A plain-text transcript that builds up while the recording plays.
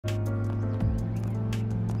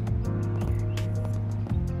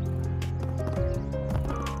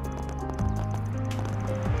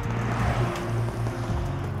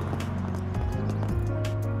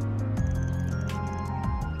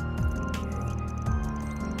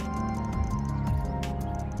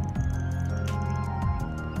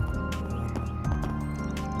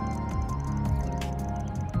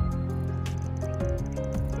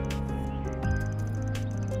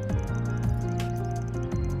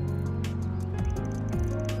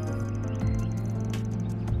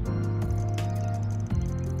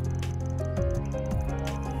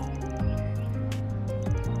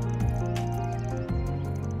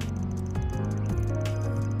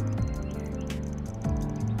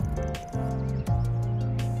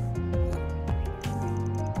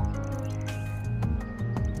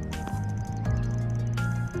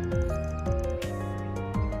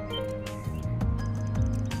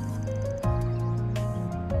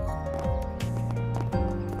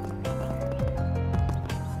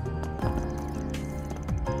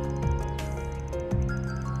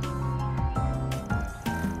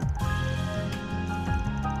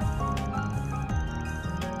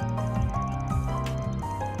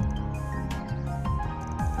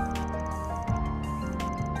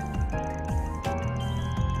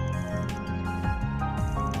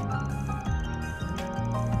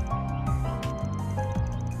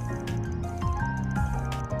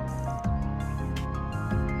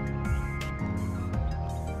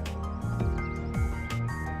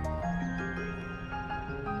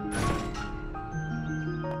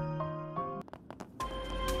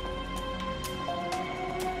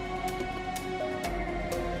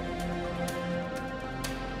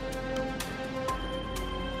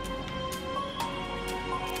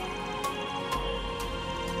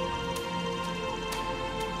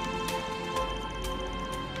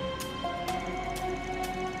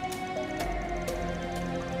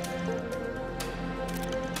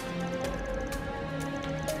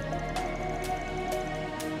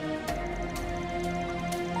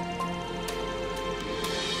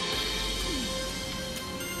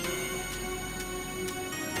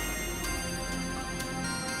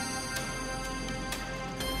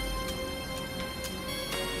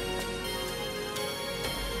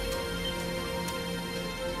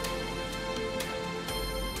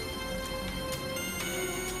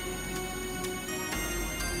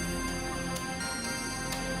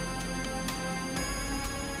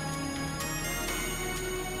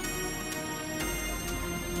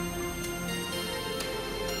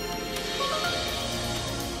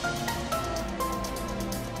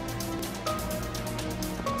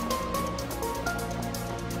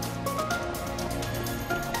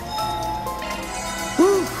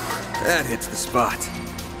That hits the spot.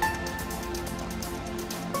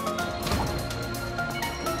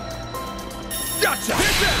 Gotcha!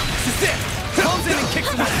 This is it! Comes in and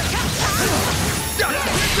kicks him out!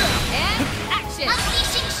 Gotcha! And action!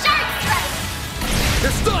 Unleashing shark strike!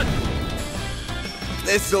 They're stunned!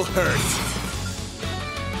 This'll hurt.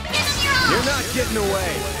 Give him your all! You're not getting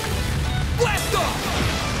away. Blast off!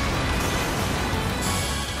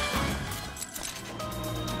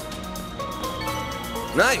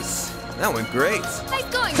 Nice! That went great. Nice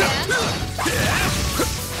going, man!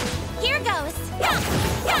 Here goes! We're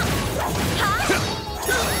down!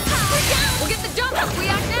 We'll get the jump if we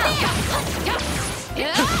act now!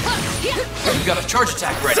 We've got a charge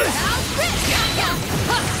attack ready. There!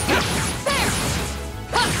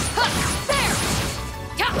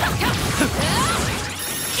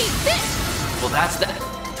 Eat this! Well, that's that.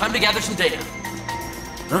 Time to gather some data.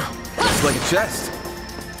 Huh, looks like a chest.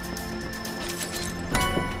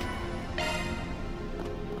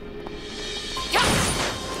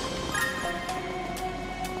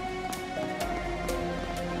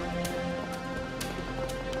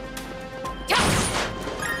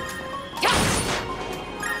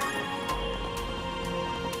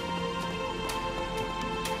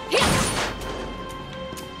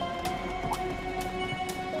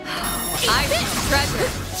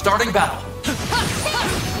 Starting battle.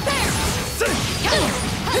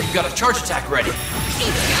 We've got a charge attack ready.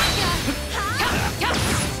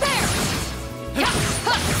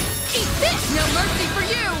 No mercy for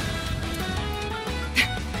you!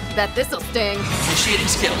 Bet this'll sting. Initiating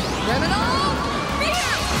skill. Criminal!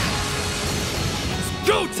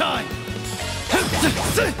 Go time!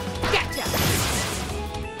 Gotcha!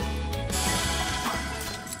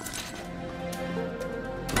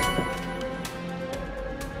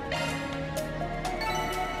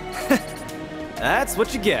 That's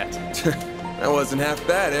what you get. That wasn't half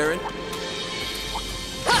bad, Aaron.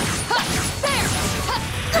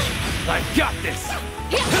 I got this!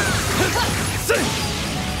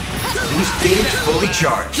 Boost gauge fully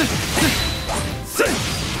charged.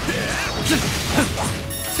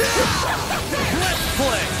 Let's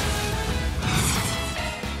play!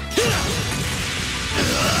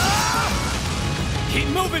 Keep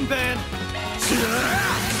moving, Ben!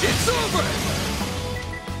 It's over!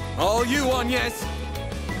 All you on, yes?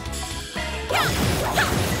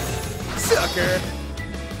 Sucker!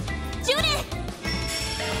 Judith!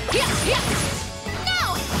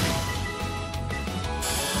 No!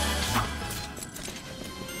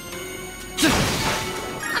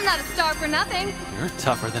 I'm not a star for nothing. You're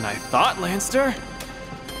tougher than I thought, Lanster.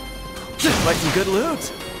 Like some good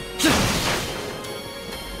loot.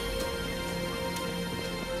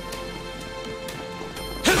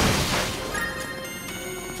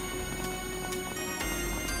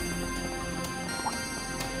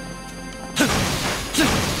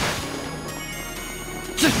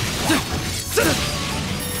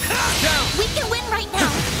 We can win right now.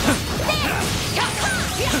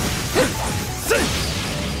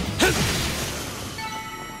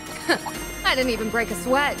 I didn't even break a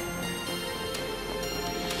sweat.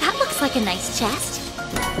 That looks like a nice chest.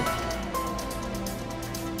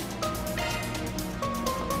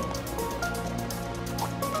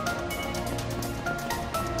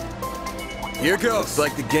 Here goes.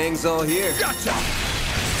 Like the gang's all here. Gotcha!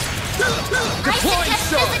 I suggest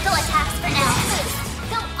physical attacks for now.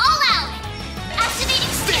 Go all out!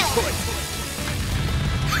 Activating skill!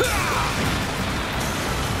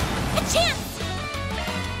 A chance!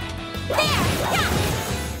 There! Yeah!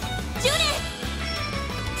 Judith!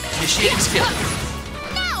 Initiating skill.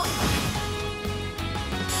 No!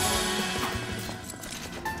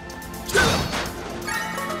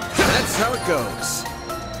 That's how it goes.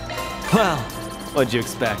 Well, what'd you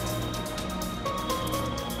expect?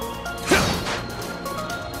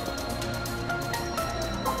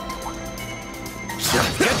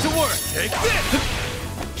 Get to work! Take this!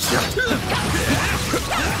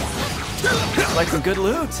 Like some good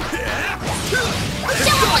loot. Show them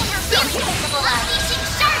what you're really capable of! Unleashing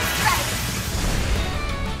shark strike!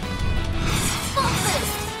 Full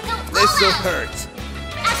boost! Go all This'll out! hurt.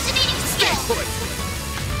 Activating skill!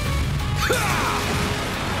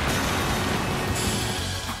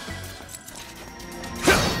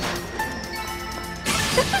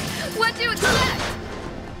 What'd you expect?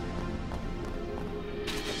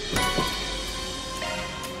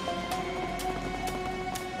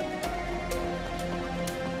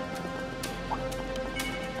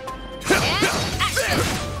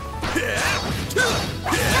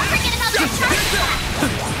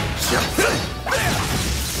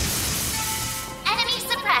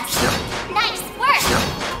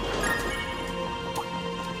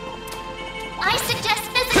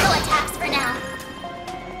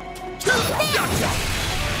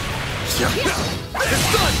 It's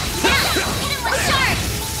done! Now, hit him with charge!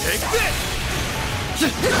 Take this!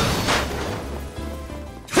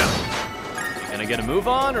 Gonna get a move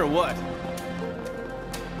on or what?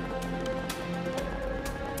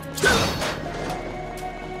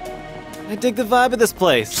 I dig the vibe of this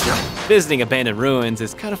place. Visiting abandoned ruins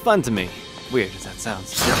is kind of fun to me. Weird as that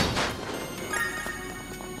sounds.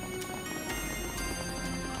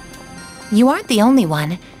 You aren't the only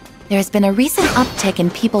one. There's been a recent uptick in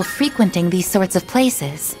people frequenting these sorts of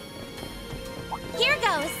places. Here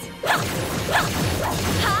goes!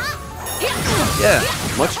 Yeah,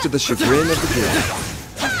 much to the chagrin of the group.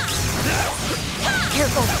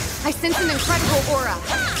 Careful! I sense an incredible aura.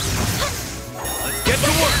 Let's get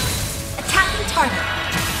to work! Attacking target.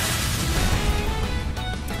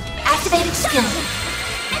 Activating skill.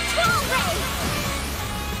 Control ray!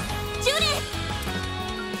 Judith!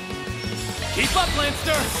 Keep up,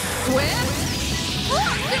 Lancer! Swift!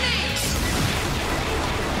 Grenade!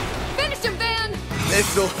 Finish him, Van!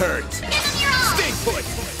 This'll hurt. Give him your all! Stay put!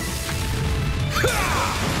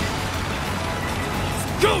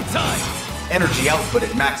 Go time! Energy output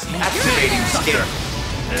at maximum. Activating skill.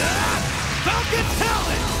 Falcon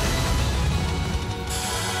talent!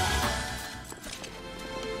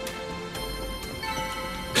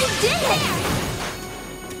 You did it!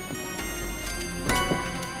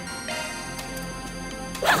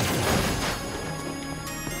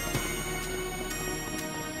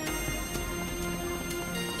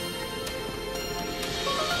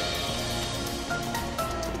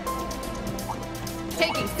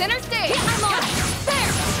 Taking center stage! I'm on!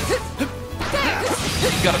 There! There!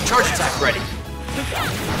 You got a charge attack ready.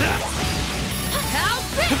 How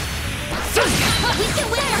big? We can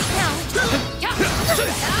win right now!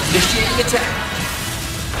 Initiating attack.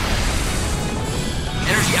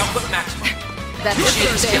 Energy output maximum. That's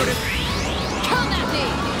Initiating it, skill. David. Come at me!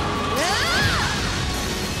 Ah!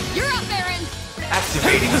 You're up, Aaron!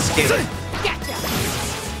 Activating skill. Gotcha!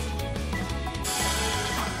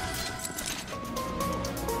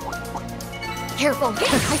 Careful! I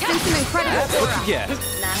sense an incredible What aura. you get?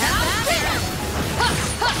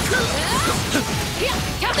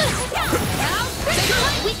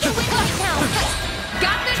 We can win right now!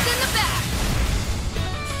 Got this in the back!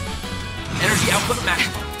 Energy output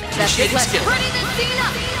maximum. That's it, Initiating let's skill. pretty this scene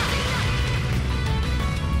up!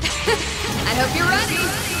 I hope you're ready!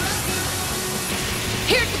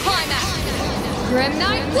 Here's the climax! Grim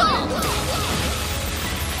Knight Wall!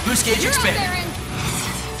 Boost gauge You're up, expanded. Aaron!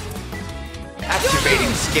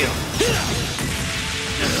 Activating skill.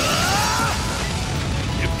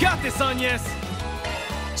 You've got this, Agnes!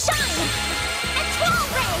 Shine! Control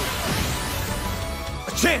ray! A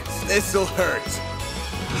chance. This'll hurt.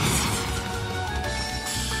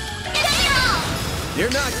 Give him your all!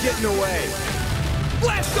 You're not getting away.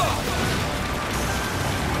 Blast off!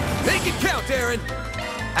 Make it count, Aaron.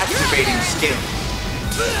 Activating skill.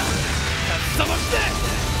 Have some of this!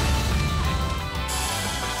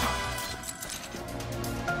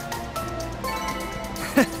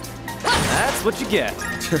 That's what you get.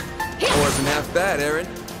 That wasn't half bad, Aaron.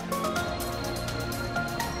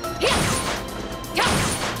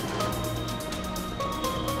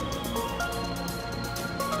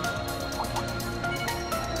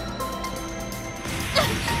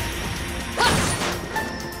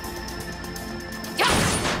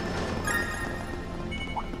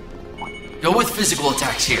 Go with physical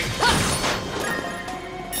attacks here.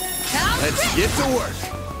 Let's get to work.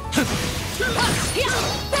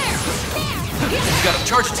 You've got a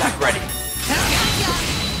charge attack ready.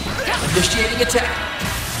 Initiating attack.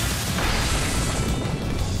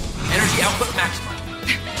 Energy output maximum.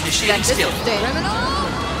 Initiating skill. Criminal!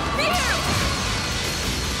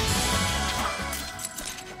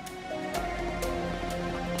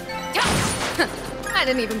 I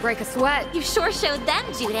didn't even break a sweat. You sure showed them,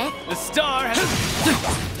 Judith. The star has...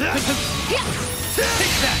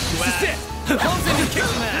 Take that, you ass! This is it! Close in and kick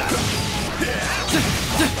some ass!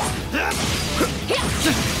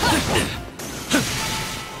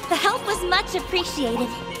 The help was much appreciated.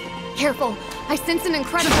 Careful, I sense an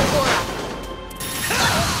incredible aura.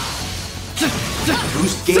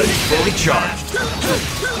 Boost gauge fully charged.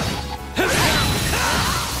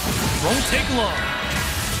 Won't take long.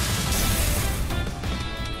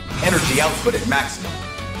 Energy output at maximum.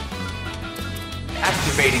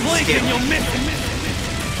 Activating Blink skill. and you'll miss it!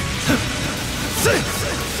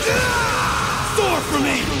 Soar for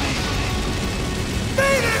me!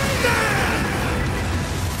 Fade it down!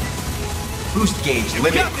 Boost gauge You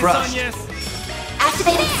limit got this, crushed. Agnes!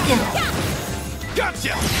 Activating skill.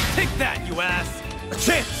 Gotcha! Take that, you ass! A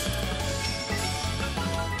chance.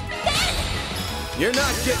 You're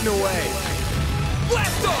not getting away.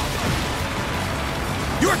 Blast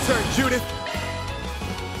off! Your turn, Judith!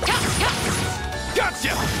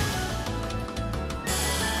 Gotcha!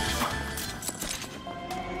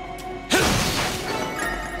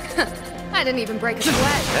 I didn't even break a sweat.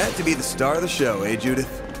 Had to be the star of the show, eh,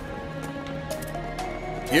 Judith?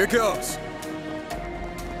 Here goes.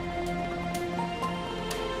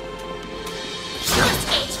 Boost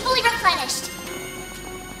gauge fully replenished.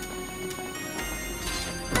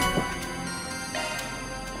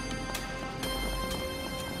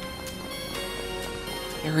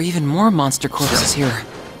 There are even more monster corpses here.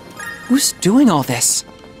 Who's doing all this?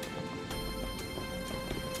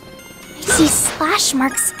 I see slash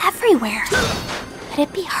marks everywhere. Could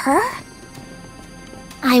it be her?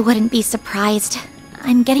 I wouldn't be surprised.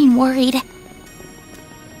 I'm getting worried.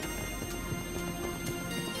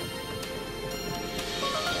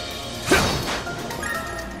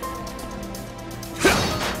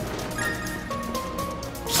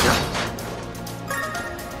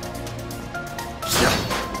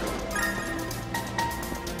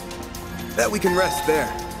 Bet we can rest there.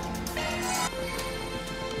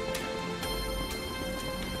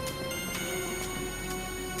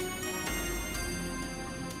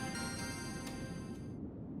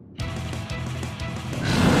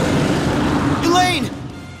 Elaine!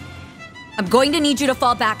 I'm going to need you to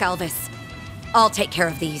fall back, Elvis. I'll take care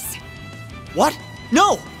of these. What?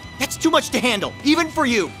 No! That's too much to handle, even for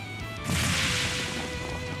you!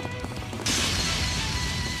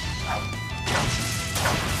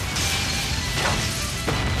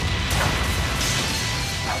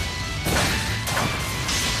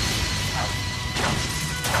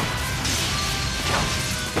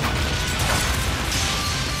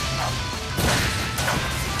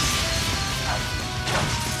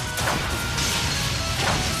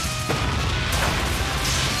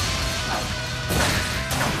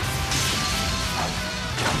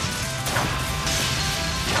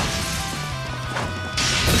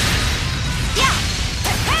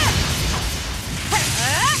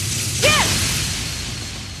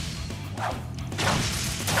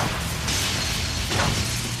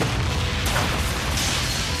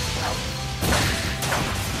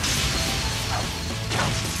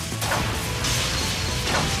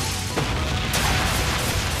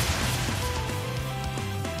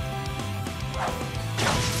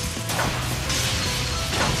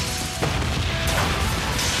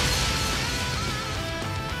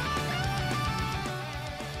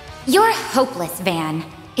 You're hopeless, Van.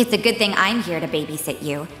 It's a good thing I'm here to babysit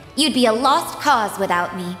you. You'd be a lost cause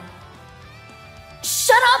without me.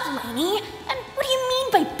 Shut up, Lainey! And what do you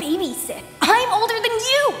mean by babysit? I'm older than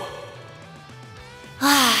you!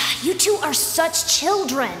 Ah, you two are such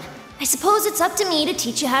children. I suppose it's up to me to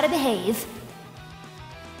teach you how to behave.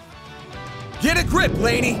 Get a grip,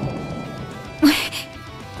 Lainey!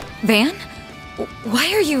 Van?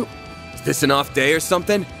 Why are you... Is this an off day or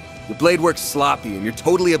something? Your blade works sloppy and you're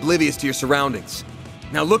totally oblivious to your surroundings.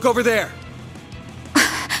 Now look over there!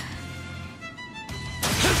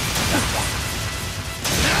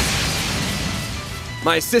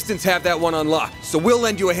 My assistants have that one on lock, so we'll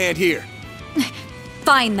lend you a hand here.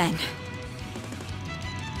 Fine, then.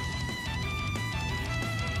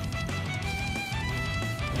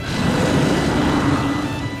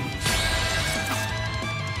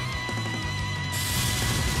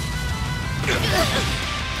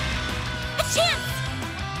 A chance!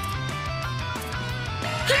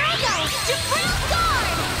 Here I go! Supreme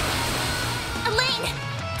Guard! Elaine!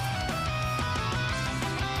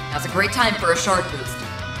 Now's a great time for a shard boost.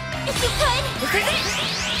 If you could! This is it!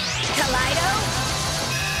 Kaleido!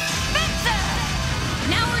 Fencer!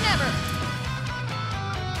 Now or never!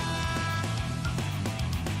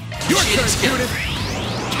 Your turn, Judith!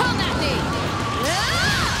 Come at me!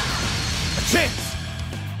 A chance!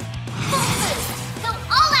 Full boost! Go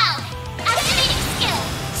all out! Activating skill!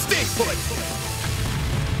 Stay put!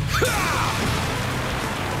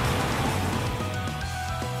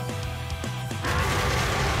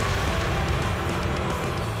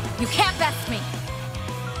 You can't best me!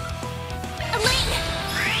 Elaine!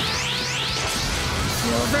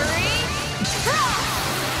 Silvery!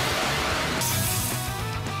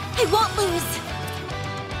 I won't lose!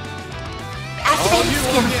 All Activating you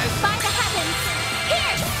skill! will get. By the heavens!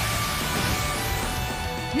 Here!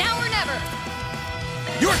 Now or never!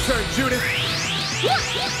 Your turn, Judith!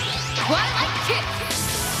 Twilight kick!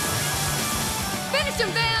 Finish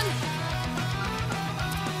him, Van!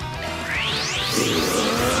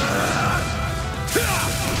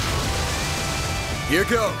 Here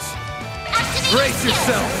goes. Activating Brace skill!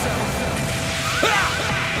 yourself!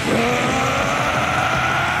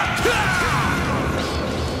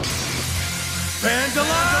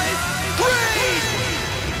 Evangelized! Great!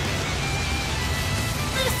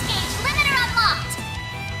 Boost gauge limiter unlocked!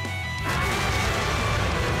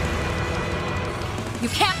 You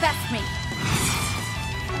can't best me.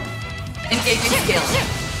 Engaging skill.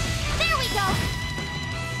 There we go!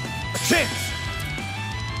 A chance!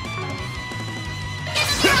 Give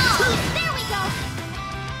it your all! There we go!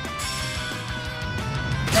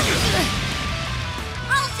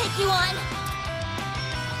 I'll take you on!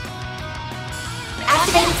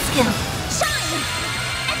 Activating skill. Shine!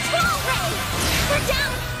 And Troll Ray! We're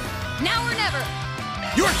down! Now or never.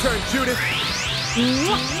 Your turn, Judith!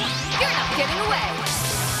 You're not getting away.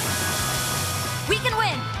 We can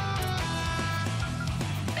win.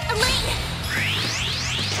 Elaine!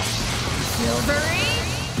 Silvery.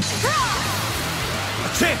 A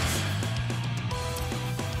chance!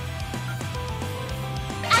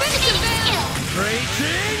 Activating skill!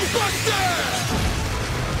 Raging Buster!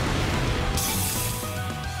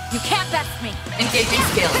 You can't best me. Engaging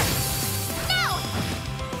skill. Now!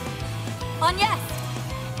 On yes.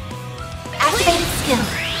 Activating skill.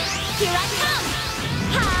 Here I come!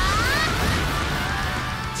 Ha!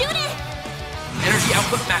 Judith! Energy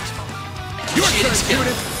output maximum. Your Initiating turn, skill.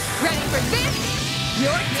 Judith! Ready for this?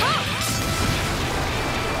 You're toast.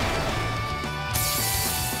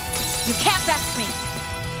 You can't best me.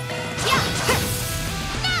 Yeah!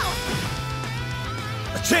 Now!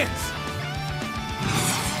 A chance!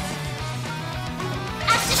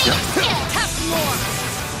 Activating skill! Have more.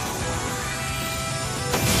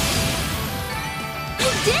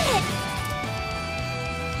 You did it!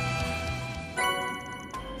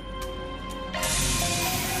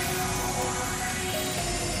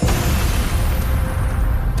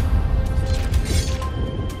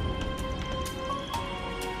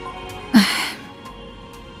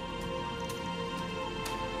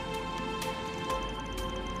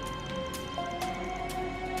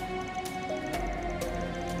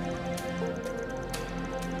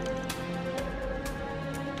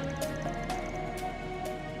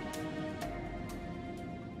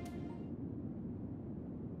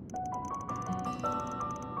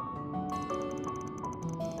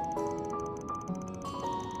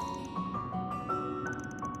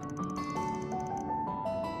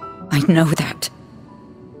 I know that.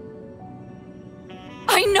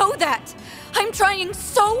 I know that! I'm trying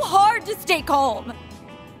so hard to stay calm.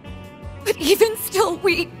 But even still,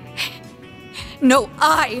 No,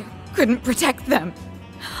 I couldn't protect them.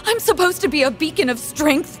 I'm supposed to be a beacon of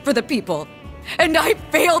strength for the people. And I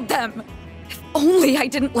failed them. If only I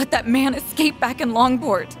didn't let that man escape back in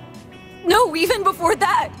Longport. No, even before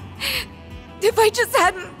that. If I just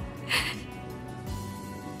hadn't...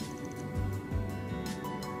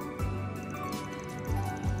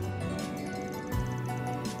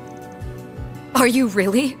 Are you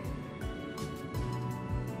really?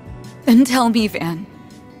 Then tell me, Van.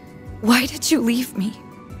 Why did you leave me?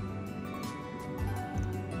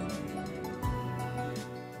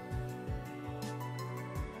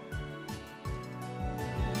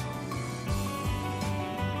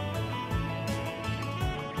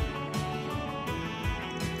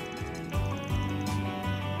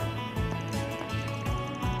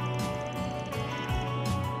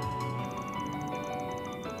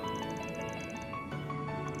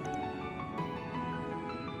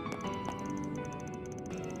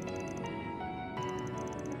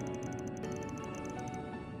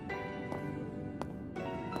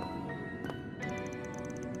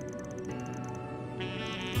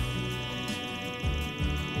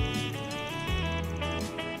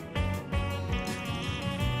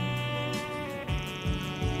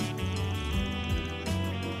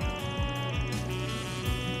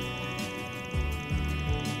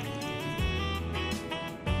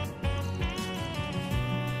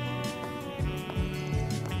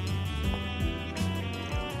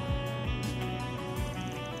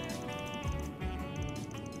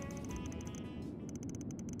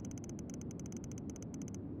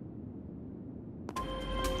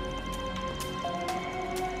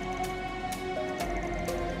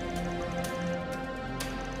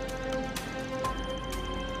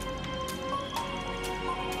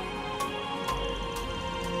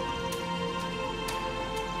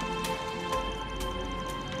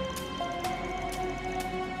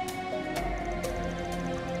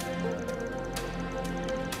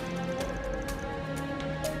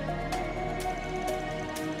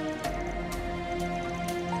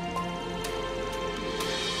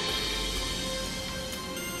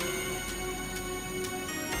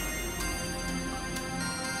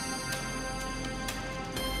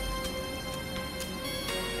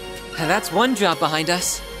 That's one job behind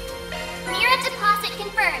us. Mirror deposit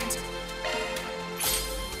confirmed.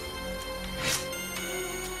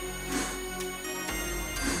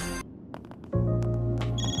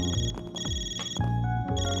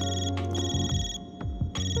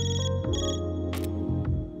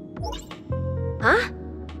 Huh?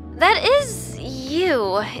 That is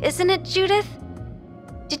you, isn't it, Judith?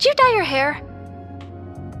 Did you dye your hair?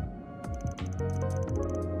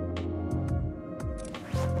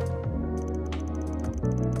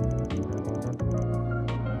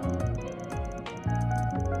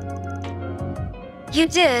 You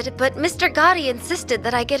did, but Mr. Gotti insisted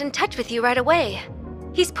that I get in touch with you right away.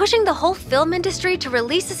 He's pushing the whole film industry to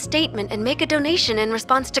release a statement and make a donation in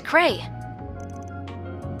response to Cray.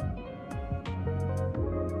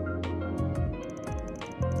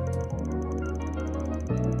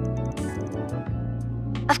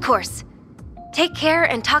 Of course. Take care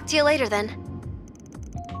and talk to you later then.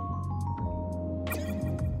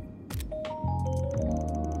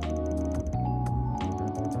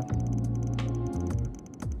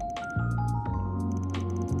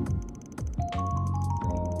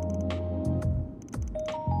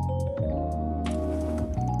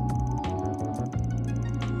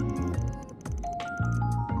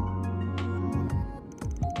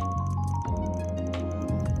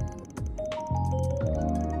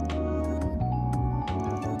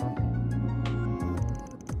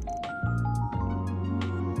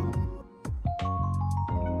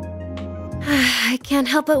 I can't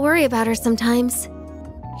help but worry about her sometimes.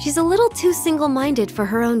 She's a little too single-minded for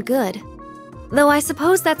her own good. Though I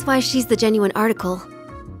suppose that's why she's the genuine article.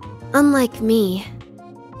 Unlike me.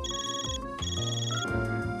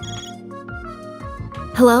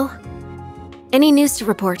 Hello? Any news to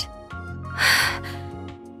report?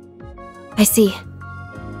 I see.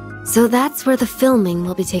 So that's where the filming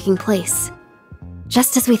will be taking place.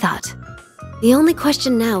 Just as we thought. The only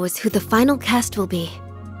question now is who the final cast will be.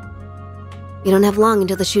 We don't have long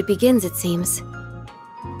until the shoot begins, it seems.